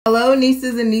Hello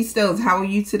nieces and niestos, how are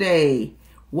you today?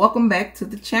 Welcome back to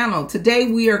the channel. Today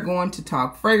we are going to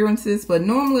talk fragrances, but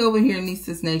normally over here in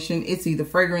Nieces Nation, it's either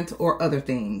fragrance or other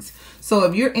things. So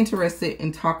if you're interested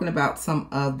in talking about some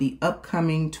of the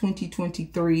upcoming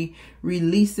 2023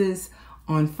 releases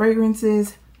on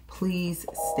fragrances, please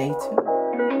stay tuned.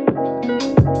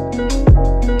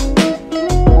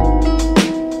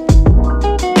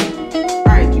 All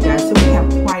right, you guys, so we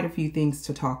have quite a few things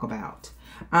to talk about.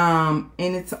 And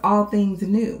it's all things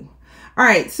new. All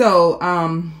right, so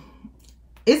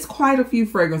it's quite a few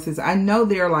fragrances. I know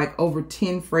there are like over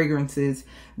 10 fragrances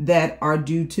that are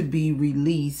due to be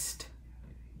released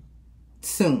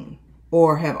soon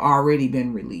or have already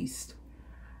been released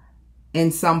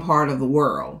in some part of the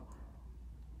world.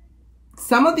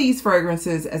 Some of these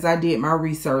fragrances, as I did my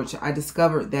research, I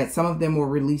discovered that some of them were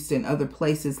released in other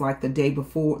places like the days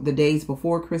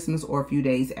before Christmas or a few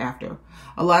days after.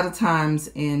 A lot of times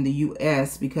in the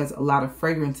US, because a lot of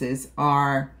fragrances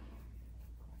are,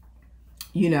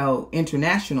 you know,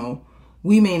 international,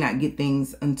 we may not get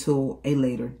things until a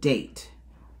later date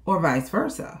or vice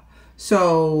versa.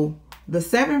 So the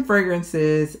 7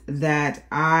 fragrances that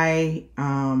I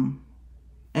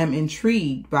am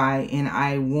intrigued by and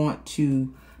I want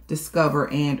to discover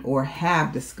and or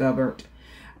have discovered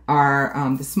are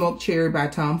the Smoked Cherry by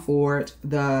Tom Ford,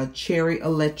 the Cherry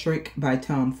Electric by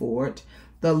Tom Ford,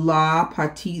 the La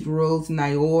Petite Rose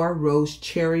Nior Rose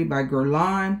Cherry by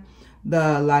Guerlain,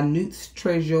 the La Nuits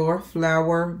Trésor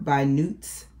Flower by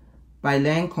Nuits by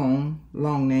Lancôme,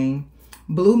 long name,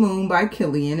 Blue Moon by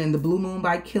Kilian, and the Blue Moon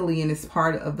by Kilian is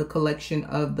part of the collection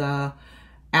of the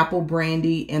Apple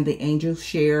Brandy and the Angel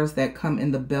Shares that come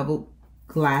in the beveled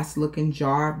glass looking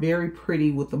jar. Very pretty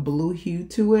with a blue hue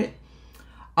to it.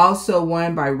 Also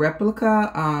one by Replica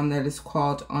that is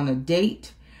called On a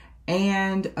Date.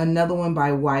 And another one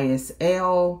by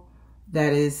YSL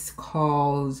that is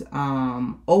called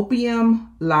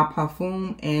Opium La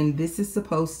Parfum. And this is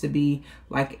supposed to be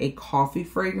like a coffee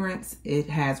fragrance. It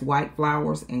has white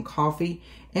flowers and coffee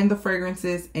in the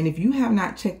fragrances. And if you have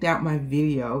not checked out my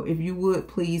video, if you would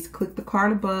please click the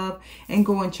card above and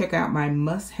go and check out my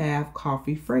must-have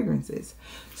coffee fragrances.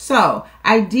 So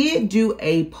I did do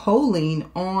a polling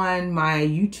on my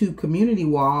YouTube community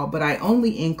wall, but I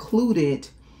only included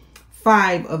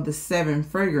 5 of the 7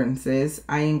 fragrances.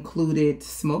 I included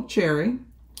Smoked Cherry,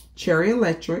 Cherry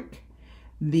Electric,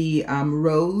 the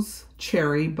Rose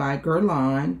Cherry by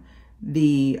Guerlain,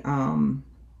 the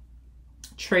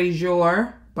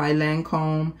Trésor by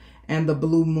Lancôme, and the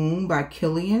Blue Moon by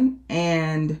Kilian.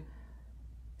 And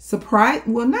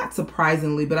not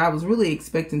surprisingly, but I was really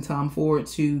expecting Tom Ford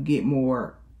to get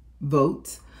more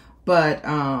votes. But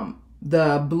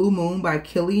the Blue Moon by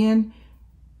Kilian,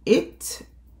 it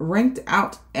ranked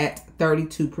out at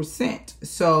 32%.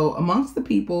 So amongst the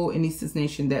people in Nieces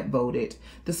Nation that voted,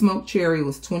 the Smoked Cherry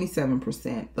was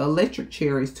 27%. The Electric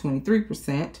Cherry is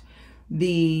 23%.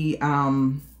 The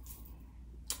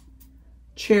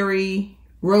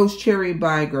Rose Cherry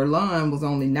by Guerlain was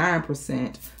only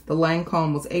 9%. The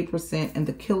Lancôme was 8%. And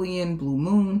the Kilian Blue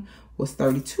Moon was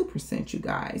 32%, you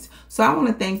guys. So I want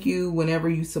to thank you whenever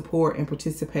you support and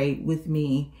participate with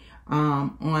me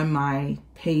on my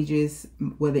pages,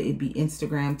 whether it be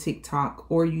Instagram, TikTok,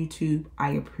 or YouTube.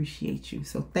 I appreciate you.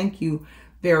 So thank you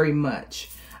very much.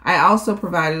 I also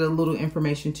provided a little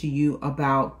information to you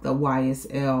about the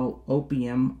YSL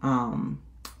Opium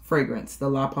fragrance, the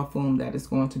La Parfum that is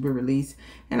going to be released.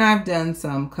 And I've done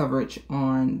some coverage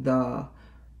on the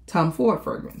Tom Ford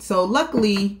fragrance. So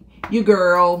luckily, your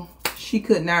girl, she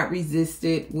could not resist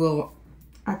it. Well,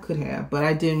 I could have, but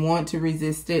I didn't want to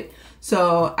resist it.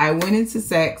 So I went into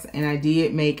Saks and I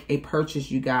did make a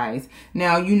purchase, you guys.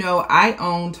 Now, you know, I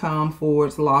own Tom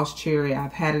Ford's Lost Cherry.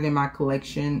 I've had it in my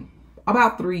collection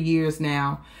about 3 years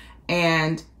now.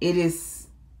 And it's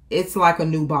like a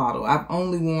new bottle. I've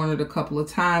only worn it a couple of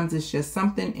times. It's just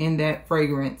something in that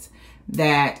fragrance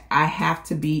that I have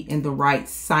to be in the right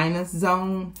sinus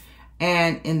zone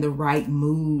and in the right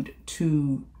mood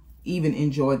to even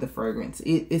enjoy the fragrance.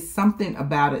 It is something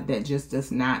about it that just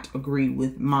does not agree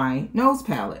with my nose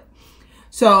palette.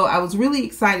 So I was really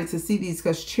excited to see these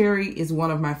because cherry is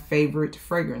one of my favorite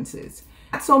fragrances.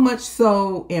 Not so much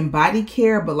so in body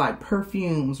care, but like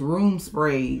perfumes, room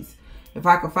sprays. If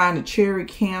I could find a cherry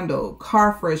candle,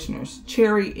 car fresheners,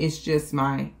 cherry is just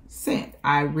my scent.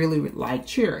 I really like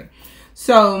cherry.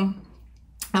 So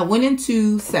I went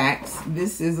into Saks.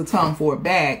 This is a Tom Ford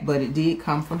bag, but it did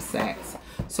come from Saks.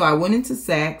 So I went into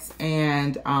Saks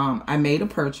and I made a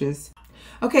purchase.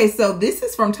 Okay, so this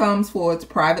is from Tom Ford's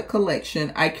private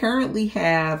collection. I currently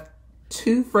have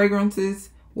 2 fragrances,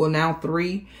 well now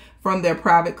 3, from their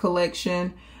private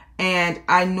collection. And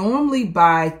I normally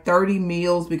buy 30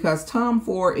 mils because Tom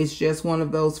Ford is just one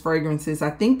of those fragrances.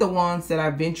 I think the ones that I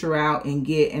venture out and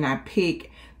get and I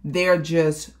pick, they're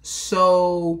just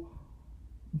so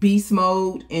beast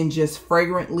mode and just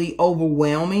fragrantly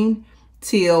overwhelming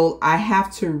till I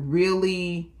have to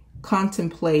really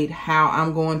contemplate how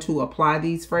I'm going to apply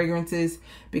these fragrances,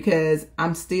 because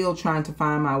I'm still trying to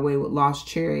find my way with Lost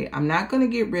Cherry. I'm not going to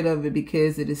get rid of it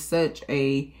because it is such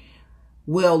a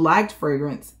well-liked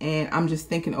fragrance, and I'm just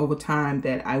thinking over time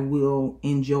that I will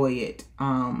enjoy it.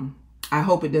 I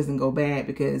hope it doesn't go bad,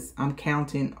 because I'm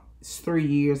counting, it's 3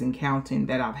 years and counting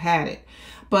that I've had it.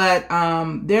 But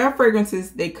there are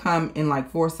fragrances, they come in like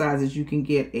 4 sizes. You can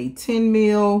get a 10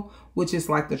 mil, which is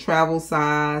like the travel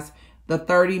size, the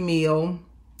 30 mil,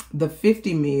 the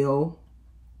 50 mil,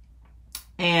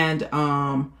 and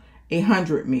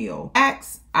 100 mil.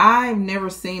 Saks, I've never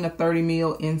seen a 30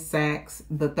 mil in Saks.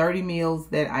 The 30 mils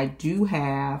that I do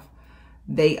have,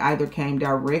 they either came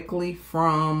directly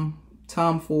from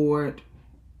Tom Ford.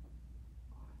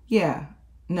 Yeah,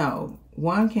 no,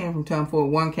 one came from Tom Ford,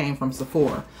 one came from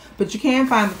Sephora. But you can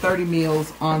find the 30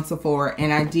 mils on Sephora,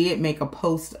 and I did make a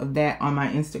post of that on my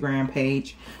Instagram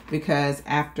page, because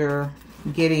after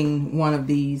getting one of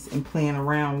these and playing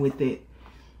around with it,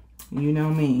 you know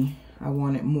me, I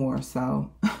wanted more. So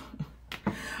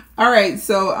all right,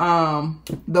 so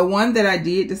the one that I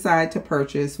did decide to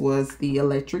purchase was the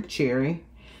Electric Cherry.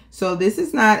 So this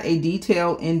is not a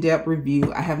detailed, in-depth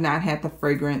review. I have not had the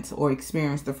fragrance or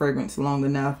experienced the fragrance long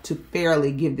enough to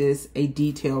fairly give this a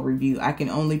detailed review. I can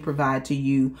only provide to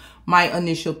you my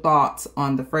initial thoughts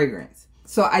on the fragrance.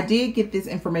 So I did get this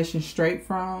information straight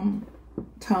from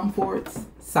Tom Ford's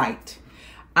site.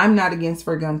 I'm not against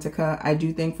Fragrantica. I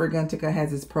do think Fragrantica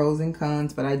has its pros and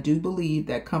cons, but I do believe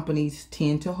that companies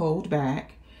tend to hold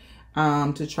back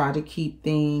to try to keep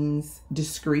things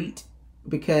discreet,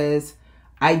 because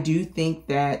I do think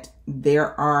that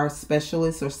there are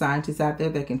specialists or scientists out there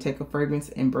that can take a fragrance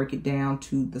and break it down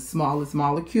to the smallest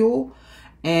molecule.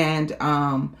 And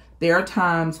there are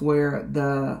times where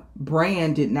the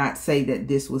brand did not say that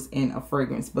this was in a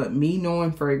fragrance, but me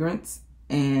knowing fragrance,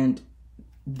 and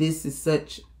this is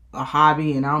such a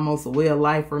hobby and almost a way of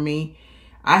life for me,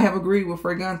 I have agreed with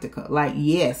Fragrantica. Like,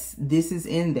 yes, this is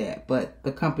in that, but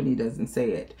the company doesn't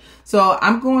say it. So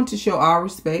I'm going to show all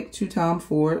respect to Tom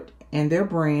Ford and their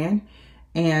brand.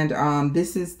 And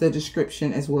this is the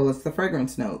description as well as the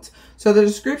fragrance notes. So the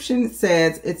description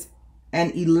says it's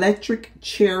an electric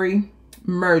cherry,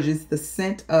 merges the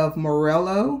scent of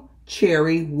morello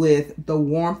cherry with the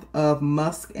warmth of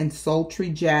musk and sultry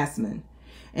jasmine,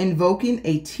 invoking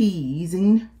a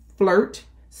teasing flirt,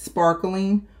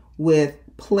 sparkling with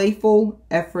playful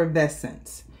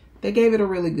effervescence. They gave it a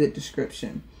really good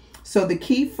description. So the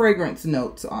key fragrance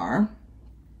notes are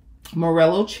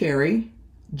morello cherry,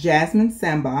 jasmine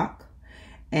sambac,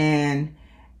 and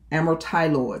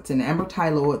amberthyloids. And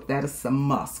amberthyloid, that is some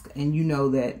musk. And you know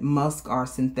that musk are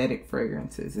synthetic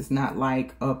fragrances. It's not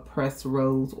like a pressed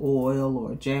rose oil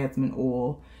or jasmine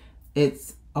oil.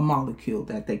 It's a molecule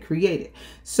that they created.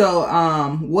 So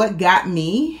what got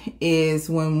me is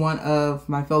when one of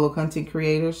my fellow content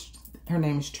creators, her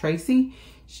name is Tracy,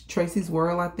 Tracy's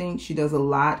World, I think. She does a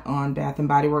lot on Bath and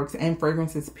Body Works and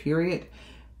fragrances, period.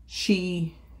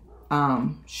 She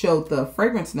showed the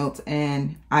fragrance notes,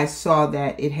 and I saw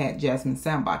that it had jasmine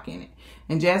sambac in it.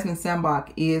 And jasmine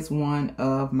sambac is one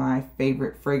of my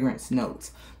favorite fragrance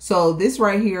notes. So this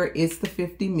right here is the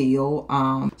 50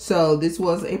 mil. So this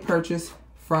was a purchase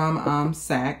from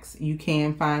Saks. You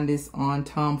can find this on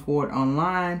Tom Ford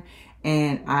online,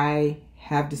 and I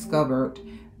have discovered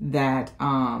that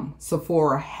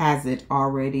Sephora has it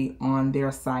already on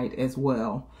their site as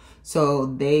well.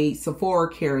 So Sephora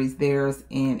carries theirs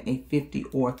in a 50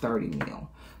 or 30 mil.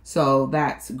 So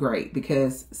that's great,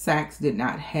 because Saks did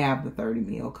not have the 30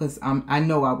 mil, because I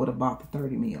know I would have bought the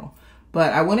 30 mil.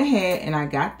 But I went ahead and I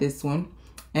got this one,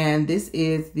 and this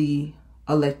is the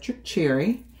Electric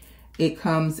Cherry. It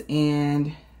comes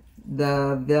in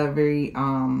the very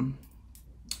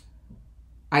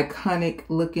iconic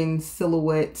looking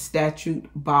silhouette statue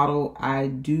bottle. I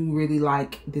do really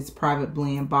like this private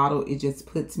blend bottle. It just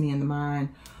puts me in the mind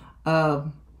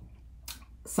of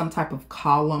some type of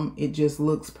column. It just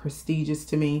looks prestigious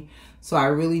to me. So I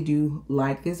really do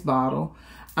like this bottle.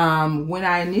 When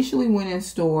I initially went in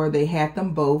store, they had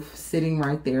them both sitting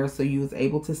right there, so you was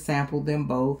able to sample them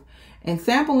both. And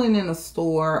sampling in a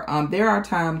store, there are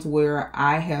times where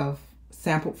I have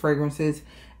sampled fragrances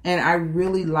and I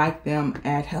really like them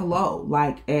at hello,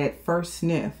 like at first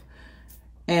sniff.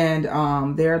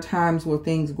 And there are times where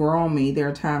things grow on me. There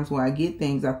are times where I get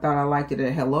things. I thought I liked it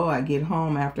at hello. I get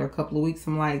home after a couple of weeks.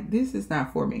 I'm like, this is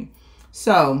not for me.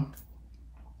 So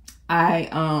I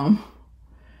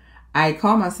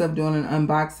caught myself doing an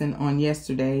unboxing on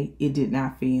yesterday. It did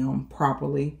not film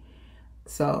properly.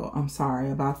 So I'm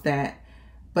sorry about that.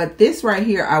 But this right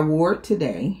here, I wore it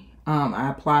today. I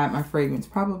applied my fragrance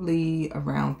probably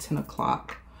around 10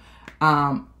 o'clock.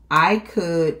 I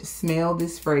could smell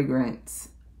this fragrance,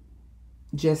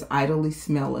 just idly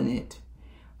smelling it,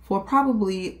 for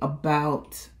probably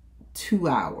about 2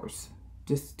 hours.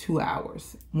 Just 2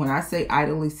 hours. When I say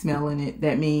idly smelling it,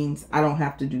 that means I don't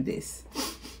have to do this.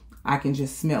 I can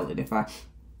just smell it. If I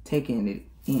take it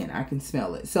in, I can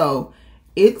smell it. So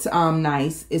it's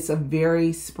nice. It's a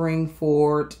very spring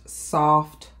forward,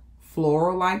 soft,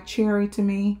 floral-like cherry to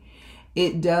me.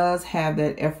 It does have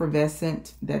that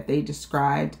effervescent that they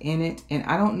described in it. And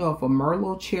I don't know if a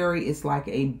Merlot cherry is like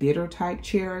a bitter type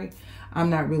cherry. I'm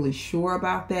not really sure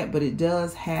about that, but it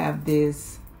does have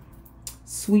this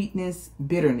sweetness,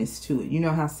 bitterness to it. You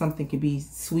know how something can be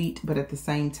sweet, but at the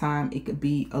same time, it could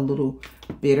be a little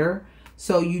bitter.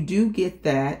 So you do get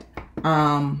that.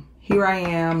 Here I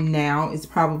am now. It's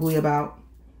probably about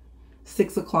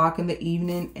 6 o'clock in the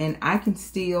evening, and I can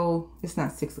still, it's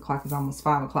not 6 o'clock, it's almost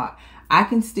 5 o'clock. I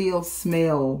can still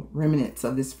smell remnants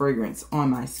of this fragrance on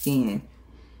my skin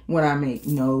when I make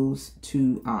nose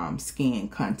to skin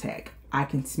contact. I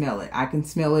can smell it. I can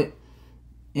smell it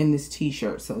in this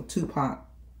t-shirt. So Tupac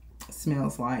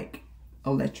smells like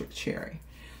electric cherry.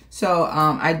 So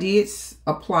I did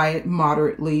apply it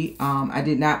moderately. I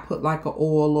did not put like an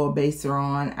oil or a baser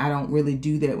on. I don't really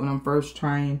do that when I'm first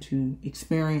trying to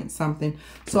experience something.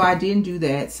 So I didn't do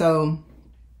that. So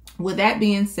with that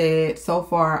being said, so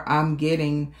far I'm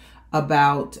getting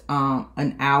about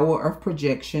an hour of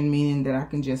projection, meaning that I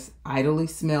can just idly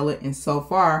smell it. And so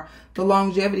far the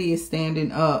longevity is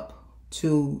standing up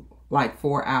to like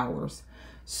 4 hours.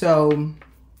 So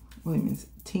what it means,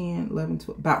 10, 11,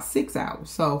 12, about 6 hours.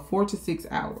 So 4 to 6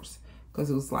 hours, because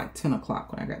it was like 10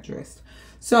 o'clock when I got dressed.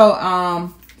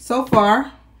 So, so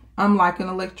far I'm liking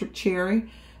electric cherry.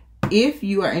 If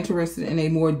you are interested in a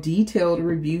more detailed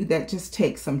review, that just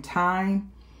takes some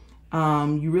time.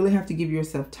 You really have to give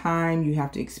yourself time. You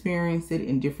have to experience it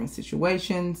in different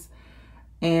situations.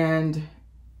 And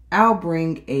I'll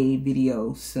bring a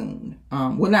video soon.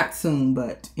 Well, not soon,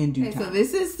 but in due time. So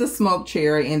this is the smoked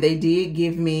cherry, and they did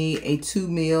give me a 2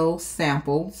 ml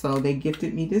sample. So they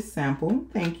gifted me this sample.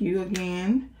 Thank you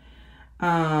again.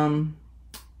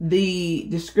 The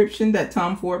description that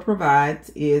Tom Ford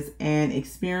provides is an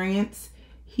experienced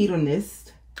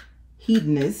hedonist,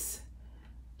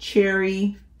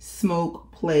 cherry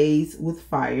smoke plays with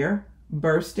fire,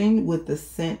 bursting with the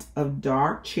scent of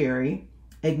dark cherry,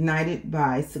 ignited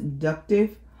by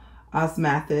seductive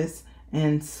osmosis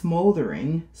and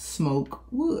smoldering smoke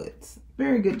woods.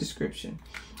 Very good description.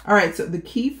 All right, so the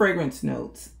key fragrance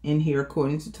notes in here,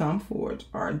 according to Tom Ford,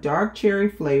 are dark cherry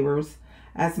flavors,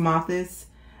 osmosis,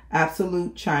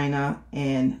 absolute China,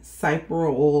 and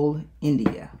cyprol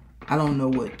India. I don't know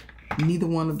what neither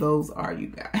one of those are, you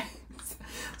guys.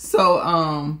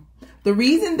 So the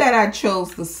reason that I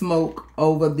chose the smoke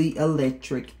over the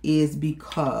electric is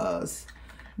because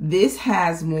this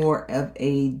has more of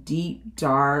a deep,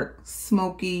 dark,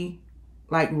 smoky,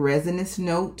 like resinous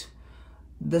note,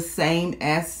 the same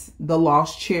as the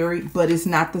Lost Cherry, but it's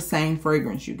not the same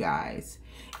fragrance, you guys.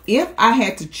 If I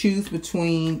had to choose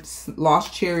between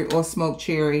Lost Cherry or Smoked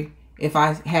Cherry, if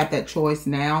I had that choice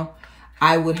now,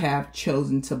 I would have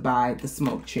chosen to buy the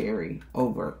Smoked Cherry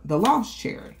over the Lost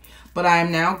Cherry. But I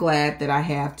am now glad that I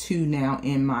have two now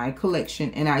in my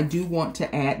collection, and I do want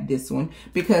to add this one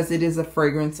because it is a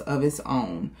fragrance of its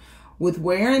own. With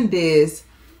wearing this,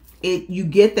 you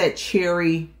get that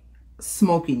cherry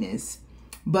smokiness,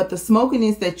 but the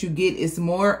smokiness that you get is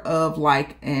more of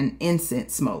like an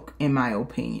incense smoke, in my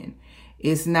opinion.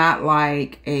 It's not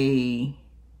like I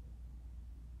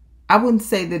wouldn't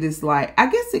say that it's like,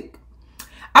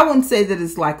 I wouldn't say that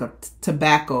it's like a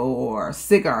tobacco or a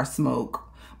cigar smoke,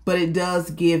 but it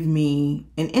does give me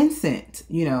an incense,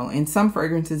 you know, and some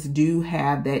fragrances do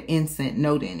have that incense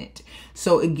note in it.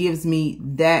 So it gives me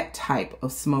that type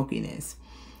of smokiness.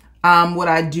 What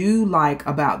I do like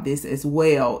about this as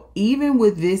well, even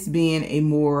with this being a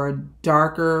more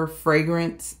darker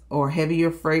fragrance or heavier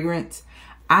fragrance,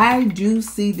 I do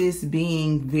see this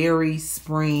being very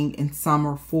spring and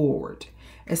summer forward,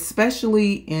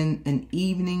 especially in an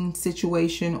evening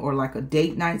situation or like a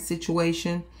date night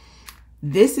situation.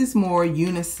 This is more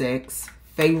unisex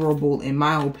favorable, in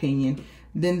my opinion,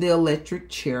 than the electric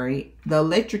cherry. The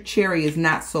electric cherry is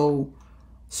not so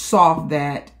soft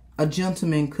that a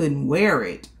gentleman couldn't wear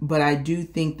it, but I do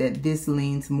think that this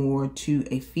leans more to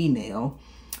a female.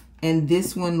 And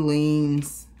this one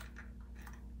leans,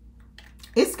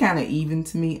 it's kind of even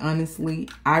to me, honestly.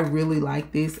 I really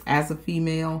like this as a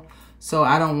female, so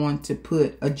I don't want to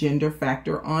put a gender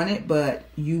factor on it, but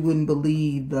you wouldn't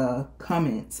believe the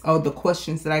comments or the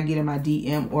questions that I get in my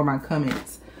DM or my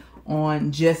comments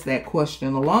on just that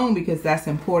question alone, because that's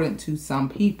important to some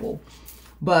people.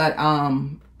 But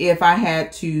if I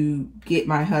had to get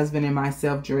my husband and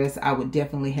myself dressed, I would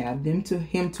definitely have him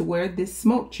to wear this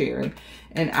smoked cherry,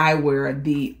 and I wear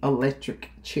the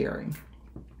electric cherry.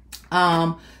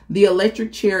 The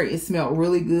electric cherry, it smelled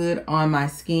really good on my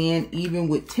skin, even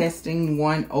with testing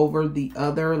one over the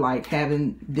other, like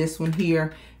having this one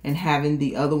here and having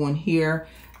the other one here.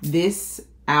 This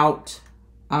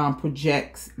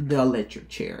projects the electric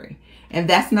cherry, and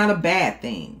that's not a bad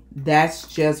thing. That's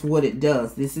just what it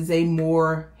does. This is a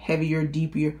more heavier,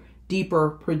 deeper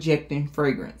projecting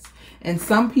fragrance, and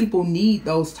some people need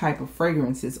those type of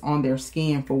fragrances on their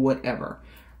skin for whatever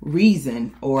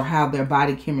reason or how their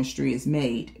body chemistry is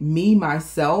made. Me,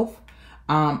 myself,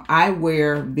 I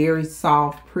wear very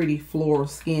soft, pretty floral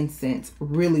skin scents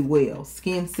really well.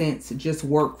 Skin scents just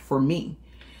work for me.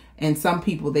 And some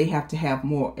people, they have to have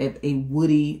more of a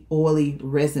woody, oily,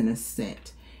 resinous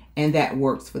scent, and that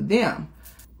works for them.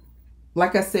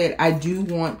 Like I said, I do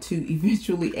want to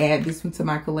eventually add this one to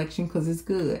my collection because it's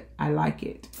good. I like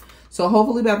it. So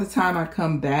hopefully by the time I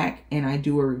come back and I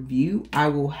do a review, I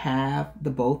will have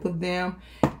the both of them,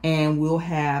 and we'll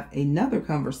have another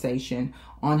conversation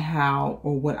on how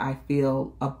or what I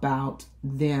feel about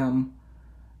them,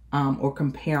 or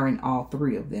comparing all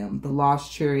three of them: the lost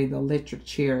cherry, the electric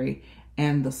cherry,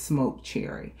 and the smoked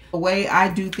cherry. The way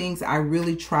I do things, I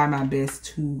really try my best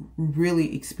to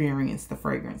really experience the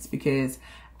fragrance, because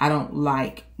I don't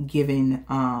like giving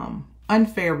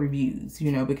unfair reviews,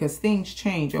 you know, because things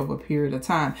change over a period of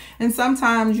time. And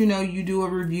sometimes, you know, you do a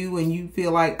review and you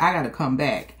feel like I got to come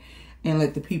back and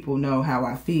let the people know how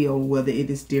I feel, whether it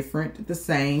is different, the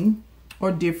same, or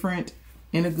different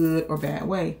in a good or bad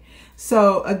way.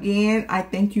 So again, I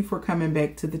thank you for coming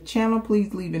back to the channel.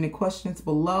 Please leave any questions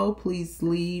below. Please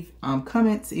leave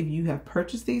comments if you have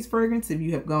purchased these fragrances, if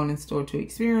you have gone in store to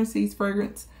experience these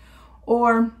fragrances,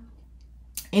 or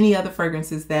any other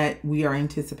fragrances that we are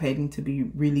anticipating to be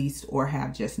released or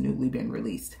have just newly been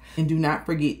released. And do not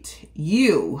forget,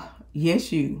 you,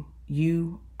 yes,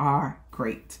 you are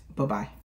great. Bye-bye.